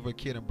pulled over a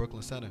kid in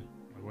Brooklyn Center.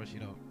 Like what she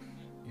know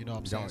what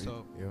I'm saying?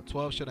 So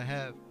 12 shouldn't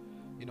have,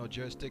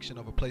 jurisdiction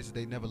over places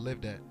they never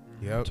lived at.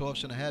 Yep. 12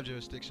 shouldn't have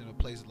jurisdiction of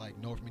places like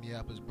North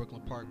Minneapolis,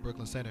 Brooklyn Park,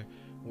 Brooklyn Center,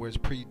 where it's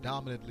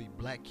predominantly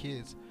black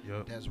kids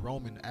that's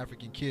roaming,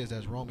 African kids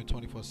that's roaming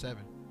 24/7.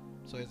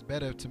 So it's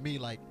better to me,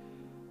 like,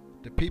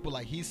 the people,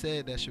 like he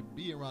said, that should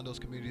be around those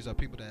communities are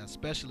people that are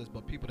specialists,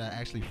 but people that are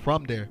actually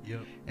from there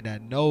and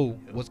that know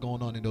what's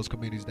going on in those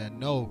communities, that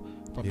know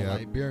from the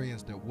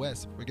Liberians, the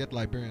West, forget the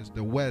Liberians,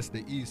 the West,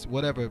 the East,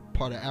 whatever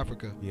part of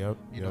Africa,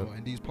 you know,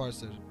 in these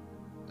parts of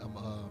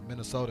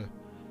Minnesota.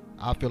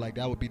 I feel like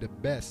that would be the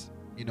best,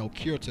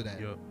 cure to that.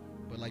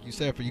 But like you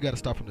said, you got to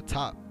start from the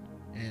top.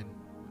 And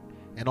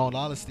in all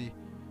honesty,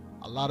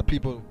 a lot of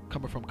people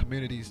coming from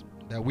communities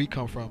that we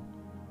come from,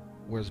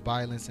 where it's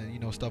violence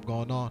and stuff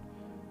going on,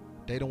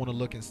 they don't want to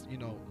look and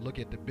look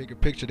at the bigger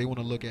picture. They want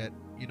to look at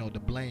the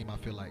blame, I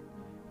feel like,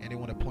 and they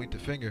want to point the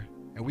finger.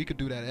 And we could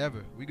do that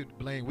ever. We could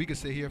blame. We could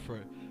sit here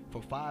for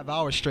 5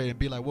 hours straight and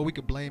be like, well, we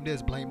could blame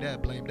this, blame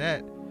that, blame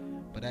that.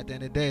 But at the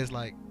end of the day, it's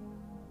like,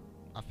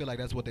 I feel like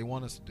that's what they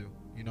want us to do.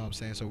 You know what I'm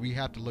saying? So we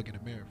have to look in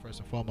the mirror first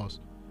and foremost.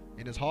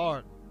 And it's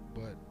hard,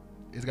 but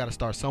it's got to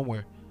start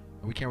somewhere.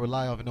 And we can't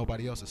rely on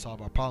nobody else to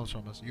solve our problems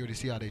from us. You already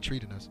see how they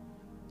treating us.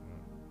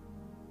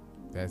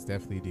 That's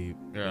definitely deep.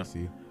 Yeah.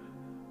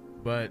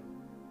 But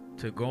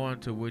to go on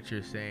to what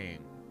you're saying,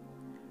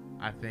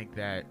 I think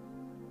that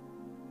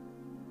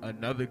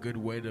another good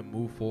way to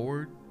move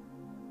forward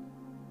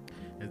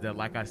is that,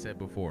 like I said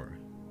before,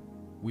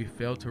 we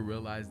fail to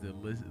realize the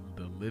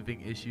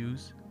living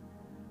issues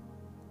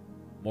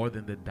more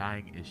than the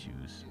dying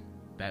issues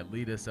that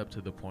lead us up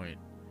to the point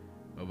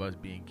of us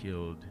being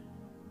killed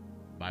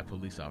by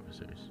police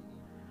officers.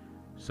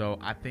 So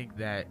I think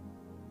that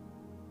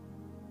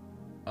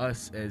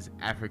us as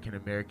African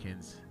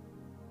Americans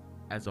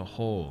as a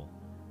whole,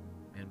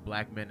 and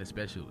black men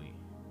especially,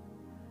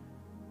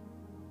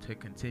 to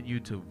continue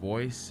to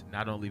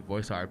not only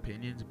voice our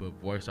opinions, but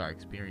voice our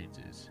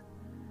experiences.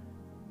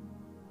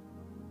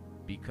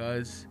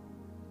 Because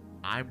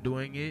I'm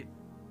doing it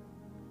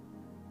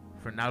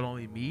for not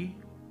only me,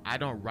 I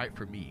don't write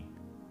for me.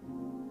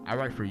 I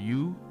write for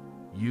you,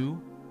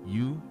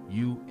 You,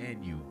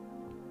 and you.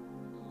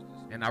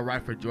 And I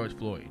write for George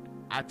Floyd.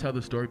 I tell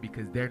the story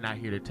because they're not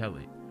here to tell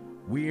it.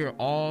 We are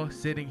all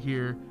sitting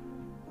here,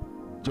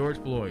 George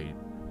Floyd,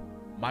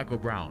 Michael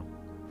Brown,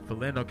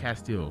 Philando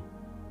Castile,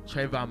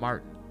 Trayvon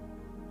Martin.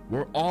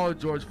 We're all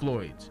George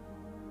Floyds.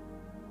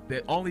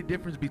 The only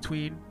difference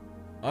between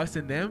us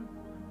and them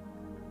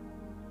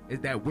is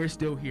that we're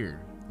still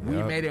here.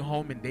 We made it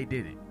home and they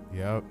didn't.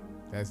 Yep.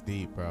 That's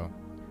deep, bro.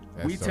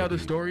 That's we so tell the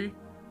deep. story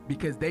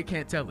because they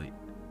can't tell it.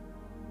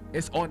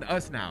 It's on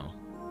us now.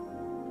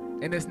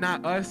 And it's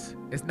not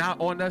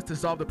on us to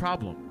solve the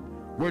problem.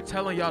 We're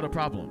telling y'all the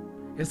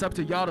problem. It's up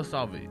to y'all to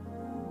solve it.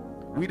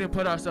 We didn't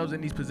put ourselves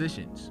in these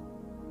positions.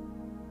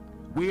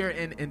 We are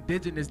in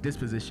indigenous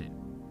disposition.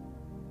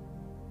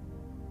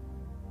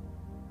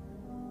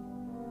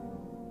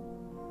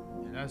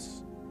 And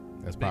that's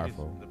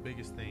powerful. The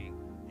biggest thing,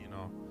 you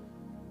know,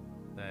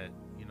 that,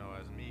 you know,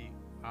 as me,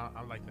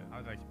 I like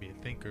to be a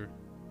thinker,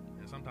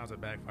 and sometimes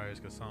it backfires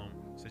because some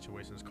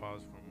situations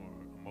cause for more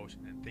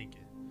emotion and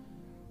thinking.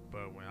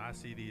 But when I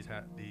see these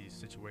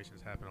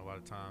situations happen a lot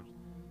of times,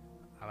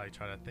 I like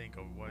try to think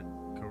of what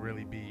could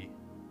really be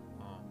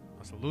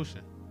a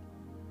solution.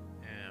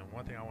 And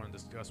one thing I want to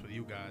discuss with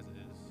you guys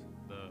is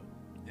the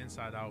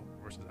inside out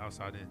versus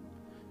outside in.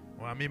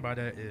 What I mean by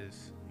that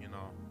is, you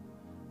know,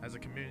 as a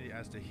community,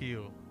 as to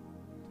heal,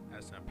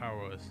 as to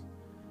empower us,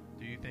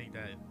 do you think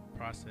that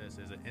process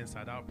is an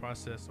inside out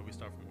process, so we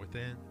start from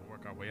within and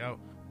work our way out,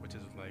 which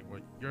is like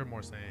what you're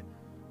more saying,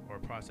 or a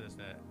process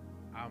that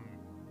I'm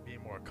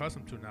being more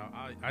accustomed to now?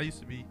 I used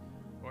to be,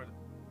 or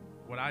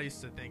what I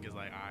used to think is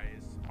like,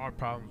 it's our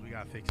problems, we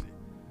gotta fix it.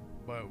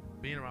 But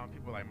being around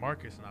people like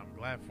Marcus, and I'm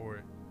glad for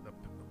it,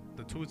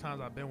 the 2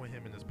 times I've been with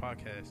him in this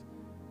podcast,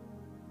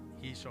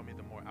 he showed me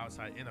the more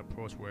outside in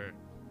approach where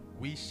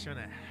we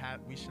shouldn't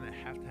have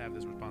to have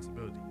this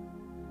responsibility.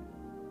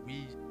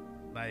 We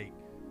like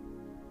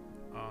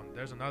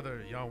there's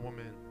another young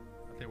woman,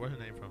 I think, what's her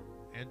name from?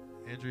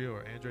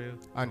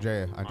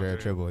 Andrea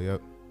Tribble,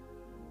 yep.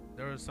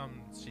 There was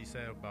something she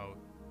said about,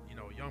 you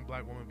know, young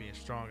black women being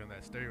strong and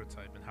that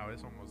stereotype, and how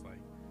it's almost like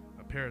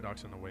a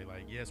paradox in a way.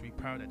 Like, yes, we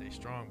proud that they're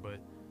strong, but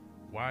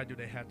why do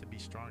they have to be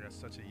strong at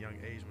such a young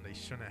age when they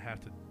shouldn't have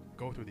to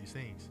go through these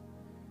things?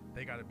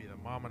 They got to be the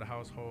mom of the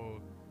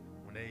household.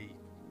 When they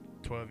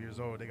 12 years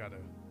old, they got to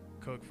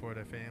cook for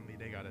their family.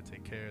 They got to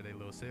take care of their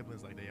little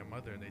siblings like they a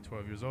mother, and they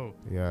 12 years old.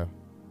 Yeah.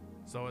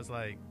 So it's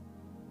like,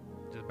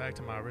 just back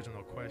to my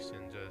original question,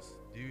 just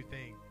do you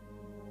think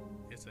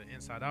it's an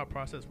inside-out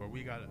process where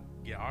we got to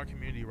get our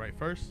community right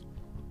first,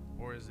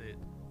 or is it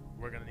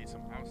we're going to need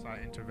some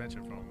outside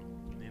intervention from,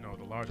 you know,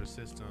 the larger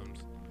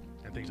systems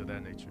and things of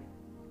that nature?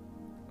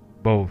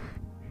 Both.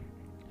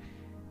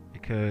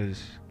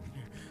 Because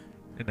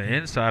in the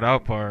inside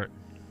out part,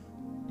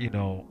 you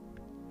know,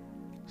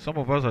 some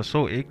of us are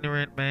so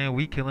ignorant, man,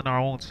 we killing our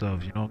own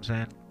selves, you know what I'm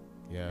saying?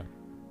 Yeah.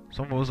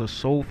 Some of us are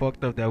so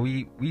fucked up that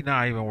we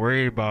not even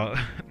worried about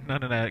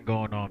none of that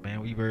going on,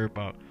 man. We worry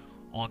about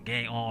on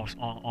gang,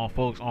 on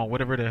folks, on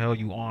whatever the hell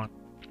you on.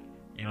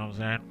 You know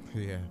what I'm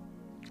saying? Yeah.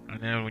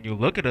 And then when you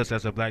look at us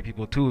as a black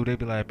people too, they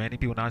be like, man, these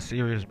people not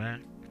serious,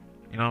 man.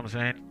 You know what I'm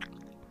saying?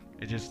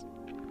 It just,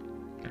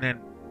 and then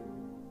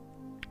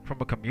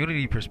from a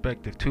community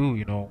perspective too,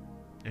 you know,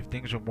 if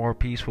things were more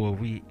peaceful, if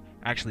we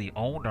actually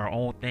owned our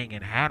own thing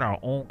and had our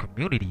own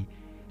community,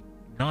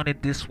 none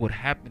of this would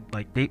happen.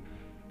 Like they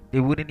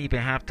wouldn't even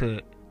have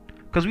to,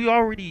 because we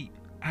already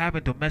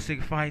having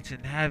domestic fights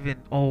and having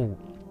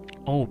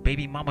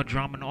baby mama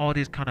drama and all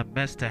this kind of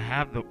mess to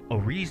have a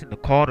reason to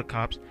call the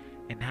cops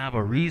and have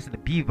a reason to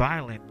be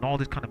violent and all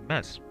this kind of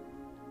mess.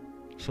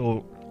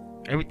 So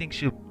everything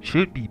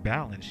should be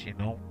balanced, you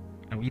know.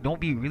 And we don't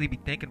really be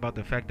thinking about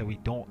the fact that we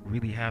don't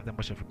really have that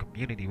much of a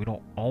community. We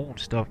don't own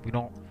stuff.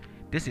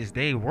 This is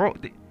their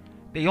world.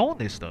 They own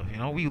this stuff, you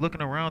know. We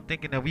looking around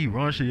thinking that we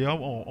run shit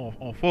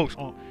on folks.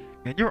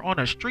 And you're on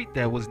a street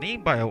that was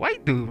named by a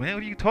white dude, man.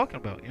 What are you talking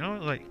about? You know,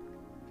 like.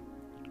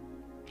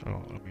 So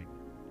I mean.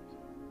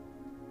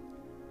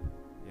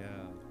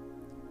 Yeah.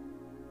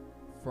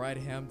 Fred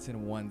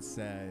Hampton once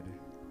said,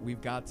 "We've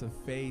got to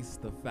face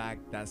the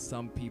fact that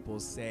some people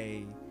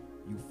say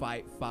you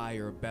fight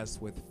fire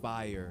best with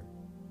fire.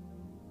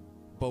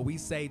 But we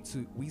say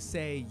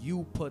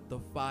you put the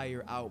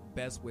fire out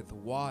best with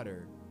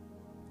water.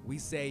 We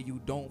say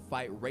you don't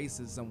fight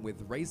racism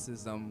with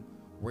racism.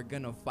 We're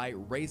gonna fight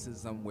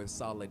racism with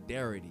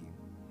solidarity."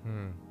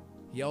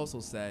 He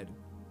also said,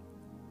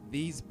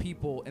 "These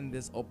people in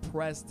this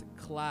oppressed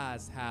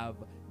class have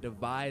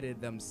divided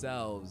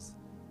themselves.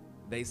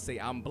 They say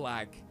I'm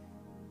black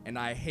and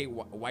I hate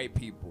white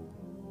people.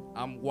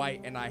 I'm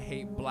white and I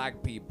hate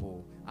black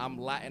people. I'm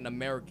Latin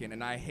American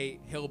and I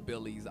hate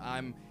hillbillies.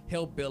 I'm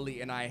hillbilly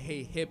and I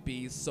hate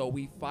hippies, so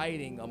we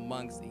fighting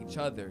amongst each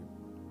other."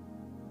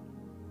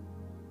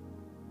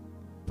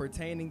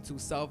 Pertaining to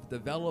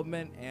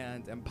self-development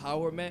and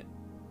empowerment,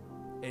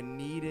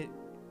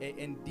 it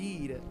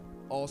indeed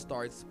all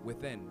starts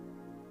within.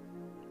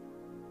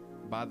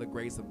 By the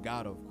grace of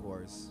God, of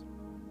course.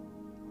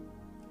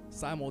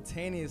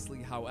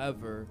 Simultaneously,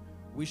 however,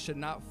 We should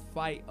not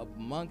fight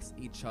amongst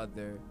each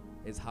other,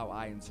 is how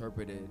I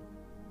interpreted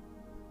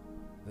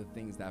the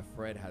things that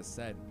Fred has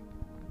said.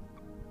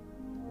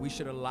 We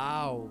should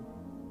allow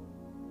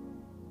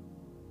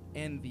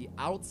in the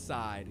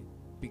outside,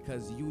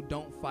 because you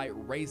don't fight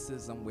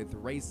racism with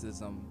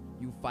racism.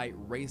 You fight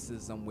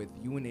racism with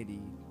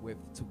unity, with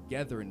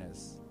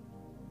togetherness.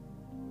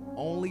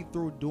 Only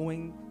through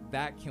doing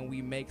that can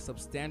we make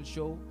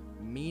substantial,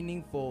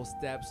 meaningful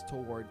steps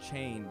toward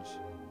change.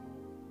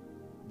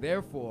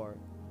 Therefore,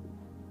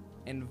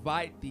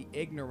 invite the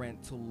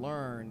ignorant to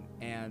learn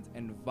and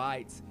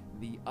invite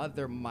the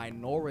other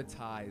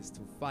minoritized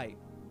to fight.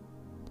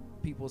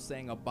 People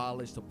saying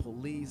abolish the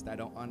police that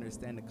don't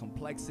understand the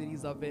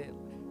complexities of it,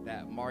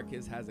 that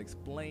Marcus has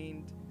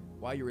explained.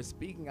 While you were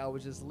speaking, I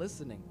was just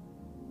listening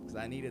because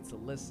I needed to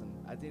listen.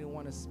 I didn't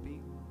want to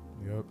speak.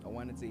 Yep. I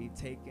wanted to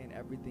take in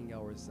everything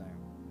y'all were saying.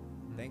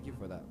 Thank you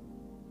for that.